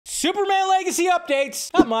Superman Legacy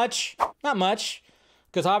updates. Not much. Not much.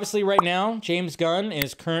 Because obviously right now, James Gunn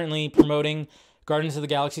is currently promoting Guardians of the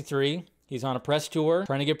Galaxy 3. He's on a press tour,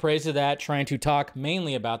 trying to give praise to that, trying to talk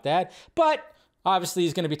mainly about that. But obviously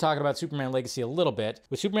he's going to be talking about Superman Legacy a little bit.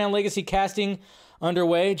 With Superman Legacy casting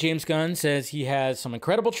underway, James Gunn says he has some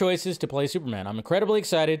incredible choices to play Superman. I'm incredibly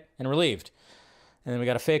excited and relieved. And then we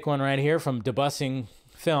got a fake one right here from Debussing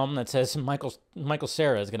Film that says Michael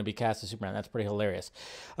Cera is going to be cast as Superman. That's pretty hilarious.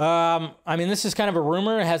 I mean, this is kind of a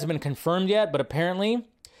rumor. It hasn't been confirmed yet, but apparently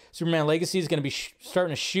Superman Legacy is going to be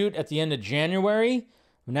starting to shoot at the end of January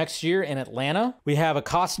next year in Atlanta. We have a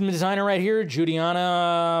costume designer right here,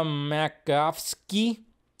 Judiana Makovsky,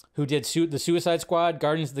 who did the Suicide Squad,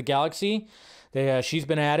 Guardians of the Galaxy. She's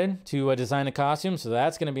been added to design the costume, so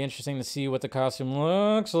that's going to be interesting to see what the costume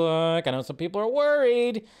looks like. I know some people are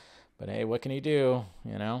worried, but hey, what can he do?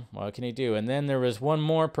 You know, what can he do? And then there was one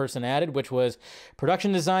more person added, which was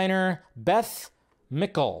production designer Beth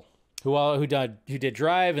Mickle, who did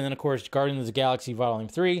Drive, and then of course Guardians of the Galaxy Volume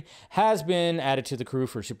 3 has been added to the crew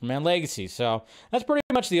for Superman Legacy. So that's pretty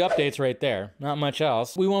much the updates right there. Not much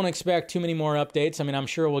else. We won't expect too many more updates. I mean, I'm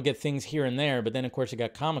sure we'll get things here and there, but then of course you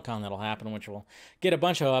got Comic-Con that'll happen, which will get a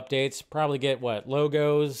bunch of updates. Probably get what,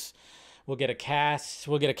 logos. We'll get a cast.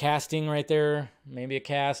 We'll get a casting right there. Maybe a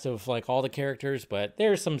cast of like all the characters, but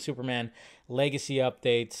there's some Superman Legacy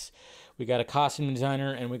updates. We got a costume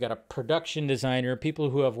designer and we got a production designer,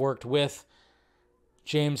 people who have worked with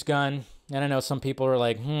James Gunn. And I know some people are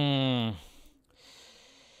like, you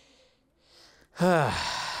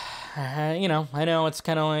know, I know it's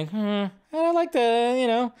kind of like, I like the, you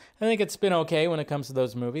know, I think it's been okay when it comes to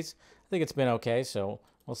those movies. I think it's been okay, so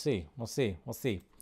we'll see.